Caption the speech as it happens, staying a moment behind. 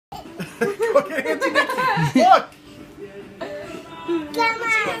Look at Aunty Nicki. Look. Come on.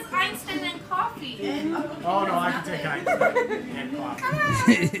 She has Einstein and coffee. Oh no, I can take Einstein and coffee. Come on.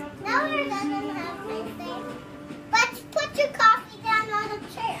 No, it doesn't have Einstein. Let's put your coffee down on the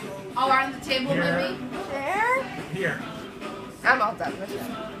chair. Oh, on the table, Here. maybe? Chair? Here. I'm all done with it.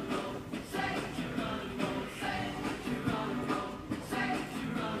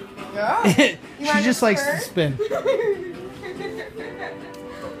 Oh, She just likes to spin.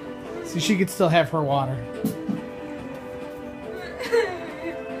 So she could still have her water.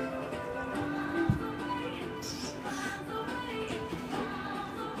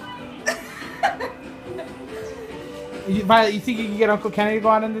 Violet, you think you can get Uncle Kenny to go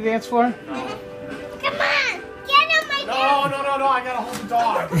out on the dance floor? Come on. Get on my No, I gotta hold the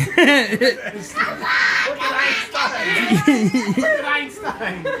dog. Come on. Look at Einstein. Look at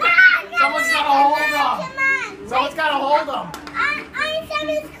Einstein. Someone's Come gotta hold him. on. Someone's gotta hold him. Einstein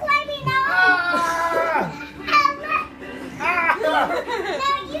is climbing up. No,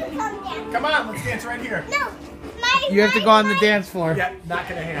 you come down. Come on, let's dance right here. No. You have to go on the dance floor. Yeah, not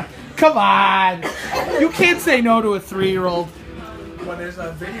gonna happen. Come on! You can't say no to a 3-year-old. When there's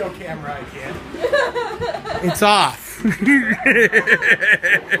a video camera, I can't. It's off. I'm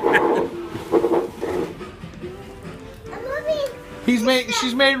moving.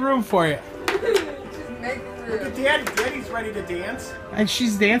 She's made room for you. Look at Daddy. Daddy's ready to dance. And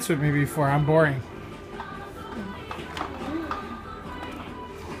she's danced with me before. I'm boring.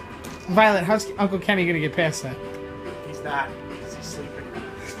 Violet, how's Uncle Kenny gonna get past that? He's not. He's sleeping.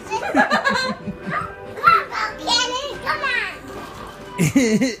 Uncle Kenny, come on.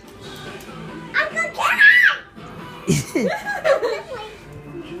 Uncle Kenny!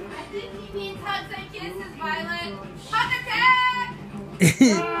 I think he means hugs and kisses, Violet. Hug attack!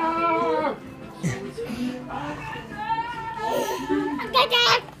 Hug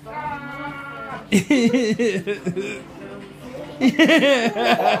attack!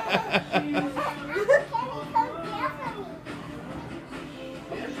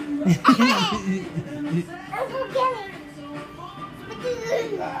 Uncle Kenny!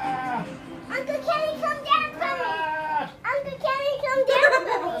 Uncle Kenny, come down for me! Uncle Kenny, come down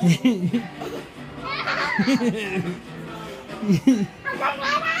for me! Uncle Kenny!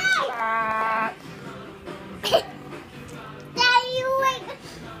 Daddy, you wake!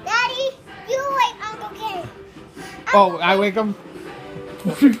 Daddy, you wake Uncle Kenny! Oh, I wake him?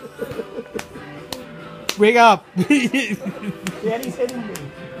 Wake up! Daddy's hitting me.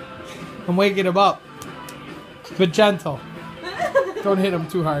 I'm waking him up. But gentle. Don't hit him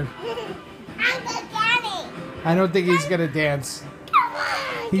too hard. Uncle Kenny! I don't think he's gonna dance. Come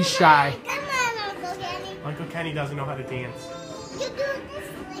on! He's shy. Come on, Uncle Kenny! Uncle Kenny doesn't know how to dance. You do this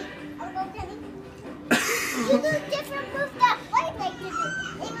like Uncle Kenny. You do different moves that fight like this.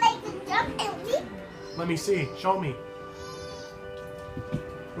 They like to jump and leap. Let me see. Show me.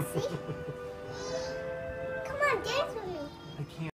 See?